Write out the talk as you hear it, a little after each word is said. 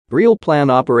Real plan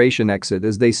Operation Exit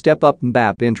as they step up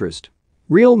Mbappe interest.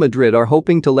 Real Madrid are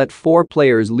hoping to let 4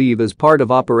 players leave as part of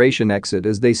Operation Exit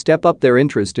as they step up their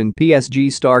interest in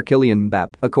PSG star Kylian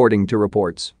Mbappe, according to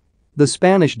reports. The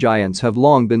Spanish giants have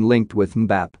long been linked with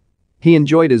Mbappe. He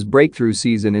enjoyed his breakthrough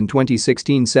season in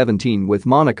 2016-17 with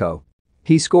Monaco.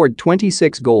 He scored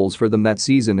 26 goals for them that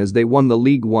season as they won the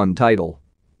Ligue 1 title.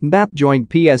 Mbappe joined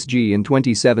PSG in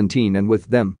 2017 and with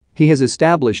them, he has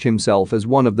established himself as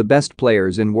one of the best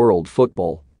players in world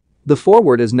football. The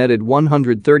forward has netted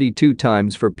 132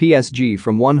 times for PSG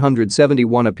from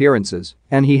 171 appearances,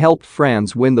 and he helped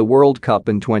France win the World Cup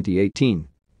in 2018.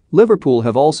 Liverpool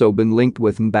have also been linked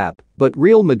with Mbappe, but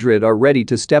Real Madrid are ready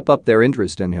to step up their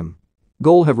interest in him.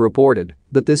 Goal have reported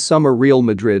that this summer Real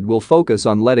Madrid will focus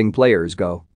on letting players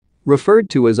go. Referred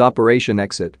to as Operation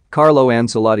Exit, Carlo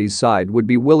Ancelotti's side would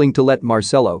be willing to let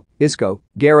Marcelo, Isco,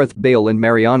 Gareth Bale and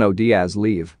Mariano Diaz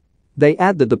leave. They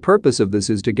add that the purpose of this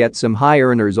is to get some high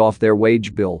earners off their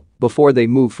wage bill before they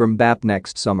move from Mbappe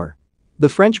next summer. The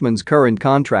Frenchman's current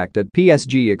contract at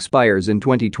PSG expires in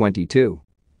 2022.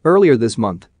 Earlier this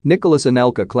month, Nicolas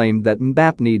Anelka claimed that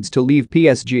Mbappe needs to leave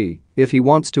PSG if he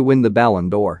wants to win the Ballon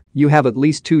d'Or. You have at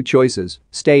least 2 choices,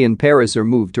 stay in Paris or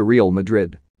move to Real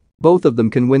Madrid. Both of them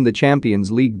can win the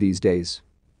Champions League these days.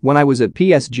 When I was at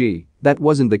PSG, that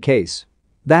wasn't the case.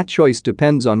 That choice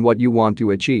depends on what you want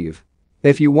to achieve.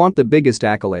 If you want the biggest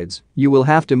accolades, you will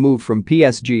have to move from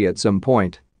PSG at some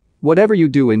point. Whatever you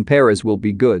do in Paris will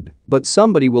be good, but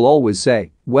somebody will always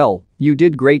say, well, you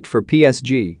did great for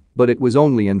PSG, but it was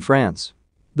only in France.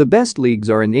 The best leagues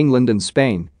are in England and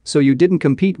Spain, so you didn't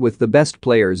compete with the best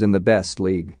players in the best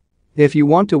league. If you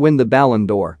want to win the Ballon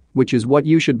d'Or, which is what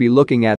you should be looking at